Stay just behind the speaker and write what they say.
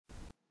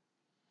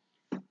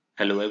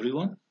Hello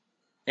everyone.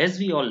 As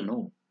we all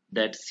know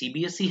that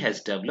CBSE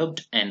has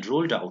developed and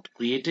rolled out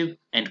creative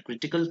and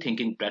critical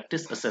thinking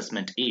practice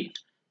assessment 8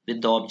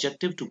 with the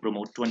objective to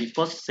promote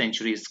 21st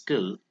century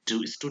skill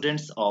to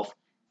students of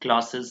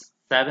classes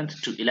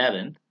 7th to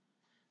 11th.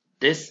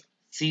 This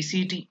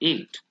CCT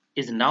 8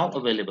 is now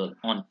available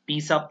on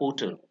PISA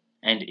portal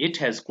and it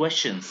has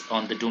questions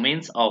on the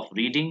domains of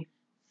reading,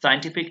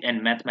 scientific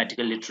and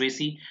mathematical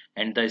literacy,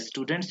 and the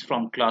students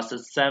from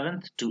classes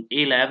 7th to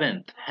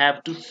 11th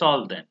have to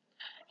solve them.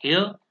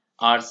 Here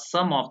are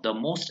some of the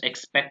most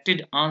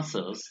expected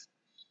answers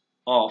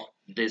of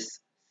this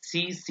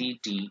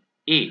CCT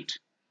 8.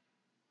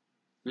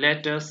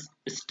 Let us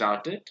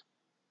start it.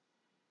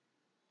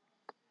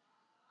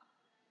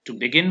 To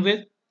begin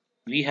with,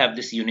 we have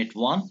this unit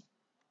 1.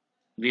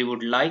 We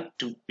would like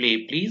to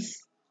play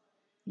please.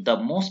 The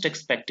most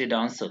expected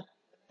answer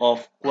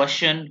of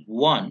question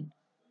 1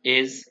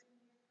 is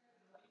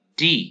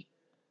D.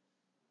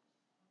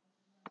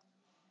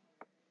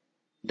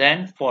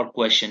 Then for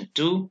question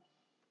 2,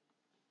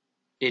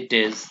 it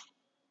is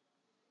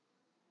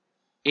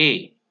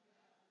A.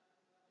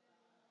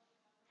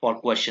 For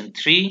question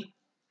 3,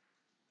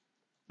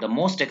 the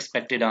most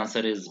expected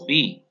answer is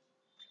B.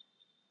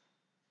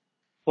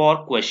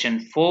 For question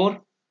 4,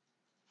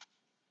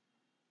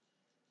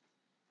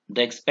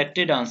 the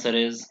expected answer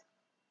is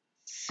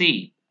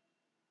C.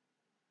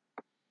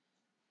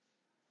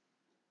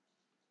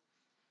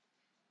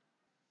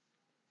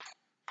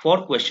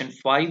 For question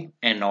 5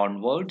 and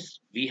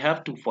onwards, we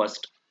have to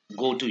first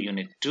go to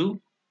unit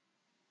 2,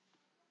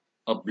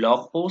 a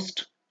blog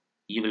post.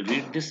 You will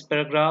read this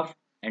paragraph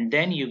and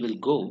then you will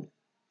go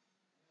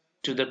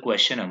to the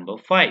question number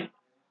 5.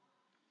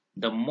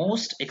 The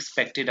most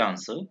expected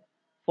answer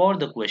for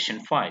the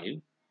question 5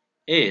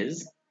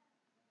 is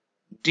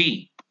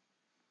D.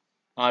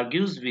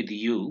 Argues with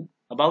you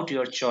about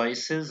your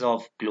choices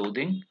of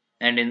clothing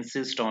and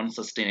insist on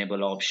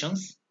sustainable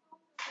options.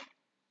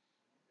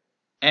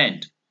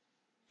 And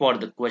for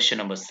the question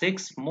number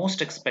 6,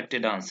 most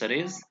expected answer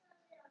is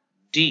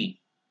D.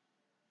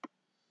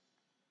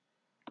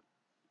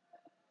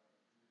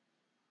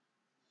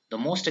 The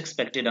most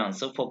expected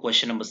answer for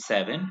question number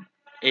 7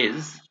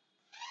 is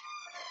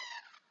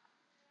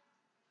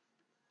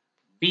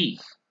B.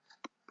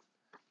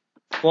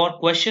 For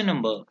question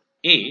number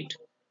 8,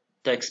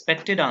 the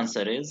expected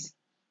answer is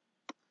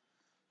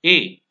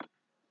A.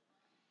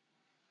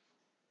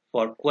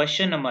 For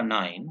question number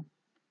 9,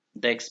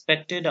 the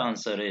expected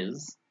answer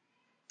is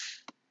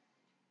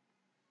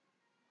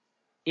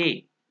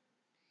A.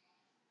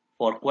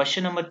 For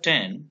question number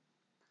 10,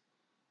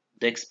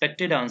 the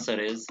expected answer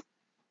is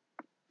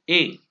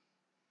A.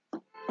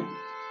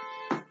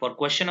 For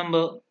question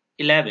number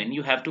 11,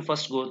 you have to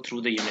first go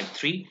through the unit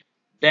 3.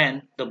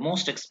 Then the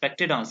most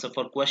expected answer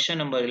for question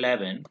number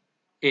 11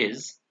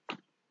 is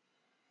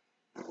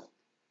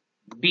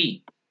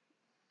B.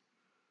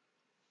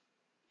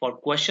 For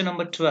question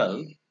number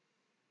 12,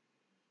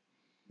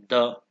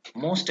 the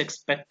most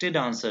expected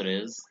answer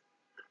is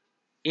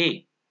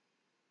A.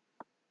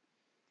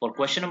 For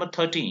question number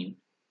 13,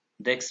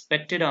 the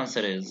expected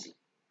answer is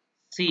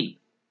C.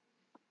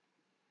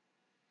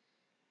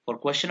 For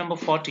question number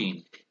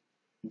 14,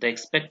 the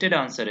expected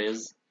answer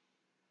is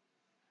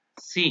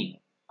C.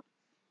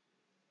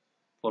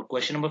 For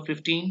question number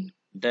 15,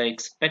 the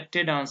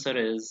expected answer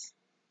is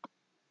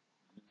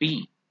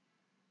B.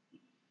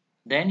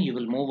 Then you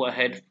will move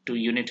ahead to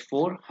unit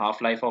 4,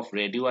 half-life of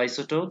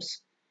radioisotopes.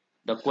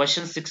 The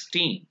question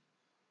 16,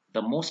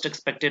 the most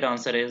expected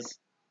answer is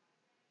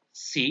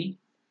C.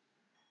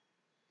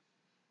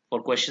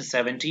 For question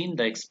 17,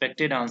 the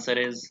expected answer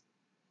is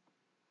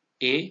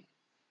A.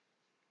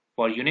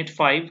 For unit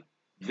 5,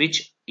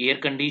 which air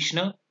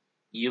conditioner,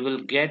 you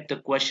will get the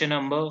question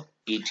number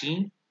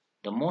 18,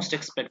 the most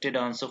expected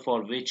answer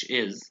for which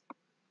is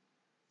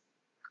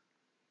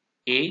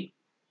A.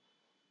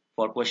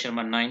 For question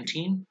number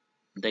 19,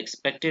 the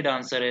expected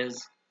answer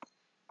is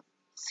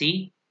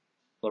C.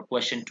 For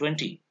question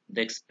 20,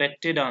 the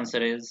expected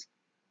answer is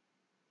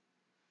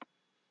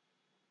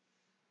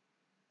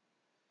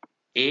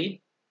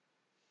A.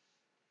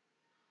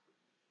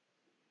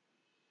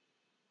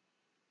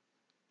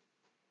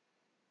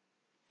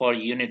 For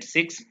unit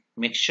 6,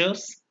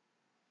 mixtures,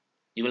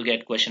 you will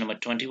get question number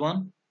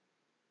 21.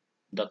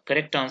 The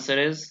correct answer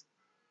is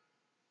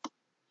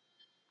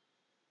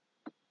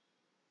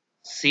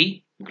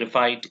C.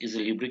 Graphite is a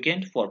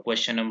lubricant. For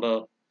question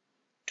number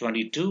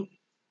 22,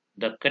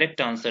 the correct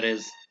answer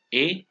is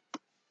A.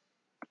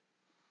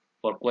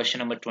 For question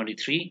number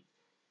 23,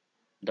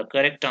 the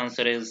correct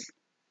answer is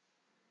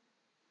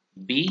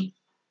B.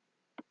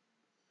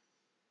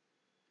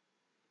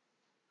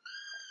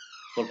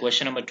 For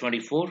question number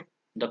 24,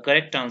 the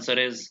correct answer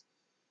is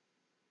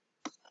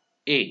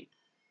A.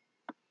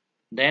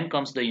 Then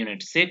comes the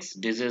unit 6,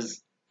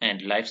 disease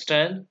and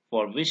lifestyle,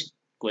 for which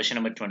question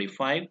number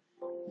 25,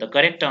 the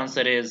correct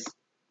answer is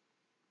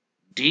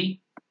D.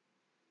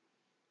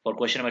 For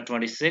question number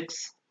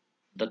 26,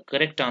 the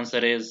correct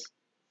answer is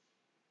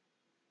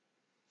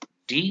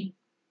D.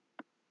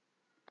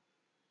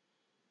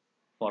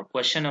 For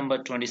question number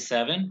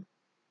 27,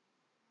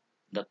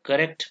 the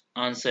correct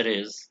answer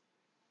is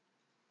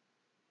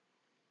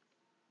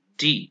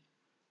D.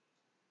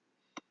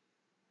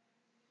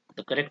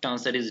 The correct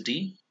answer is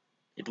D.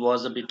 It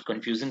was a bit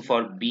confusing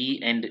for B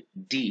and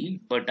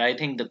D, but I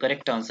think the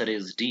correct answer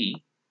is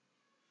D.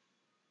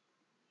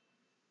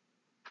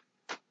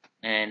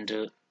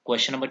 And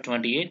question number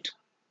 28,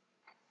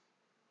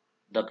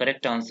 the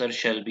correct answer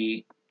shall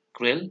be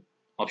krill,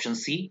 option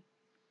C.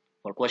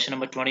 For question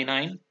number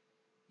 29,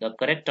 the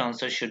correct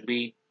answer should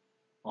be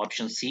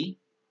option C.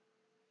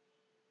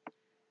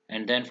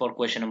 And then for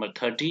question number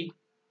 30,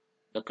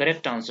 the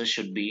correct answer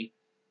should be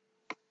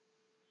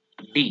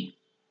D.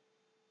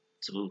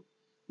 So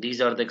these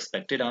are the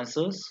expected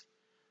answers.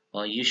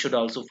 You should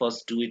also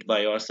first do it by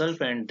yourself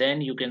and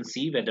then you can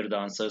see whether the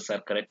answers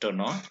are correct or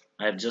not.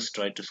 I have just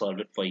tried to solve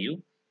it for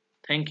you.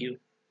 Thank you.